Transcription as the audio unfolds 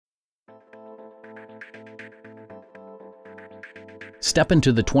Step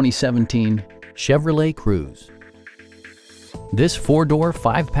into the 2017 Chevrolet Cruze. This four-door,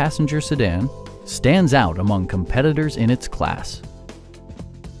 five-passenger sedan stands out among competitors in its class.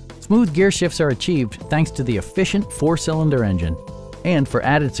 Smooth gear shifts are achieved thanks to the efficient four-cylinder engine, and for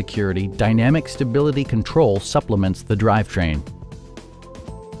added security, dynamic stability control supplements the drivetrain.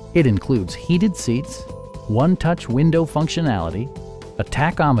 It includes heated seats, one-touch window functionality, a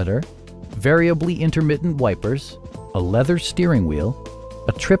tachometer, variably intermittent wipers, a leather steering wheel,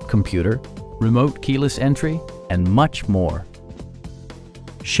 a trip computer, remote keyless entry, and much more.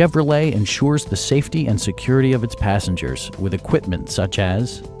 Chevrolet ensures the safety and security of its passengers with equipment such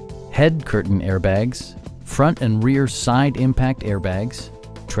as head curtain airbags, front and rear side impact airbags,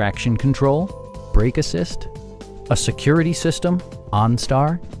 traction control, brake assist, a security system,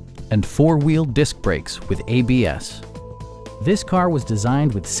 OnStar, and four-wheel disc brakes with ABS. This car was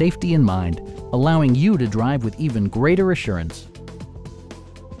designed with safety in mind, allowing you to drive with even greater assurance.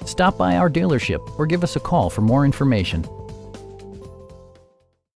 Stop by our dealership or give us a call for more information.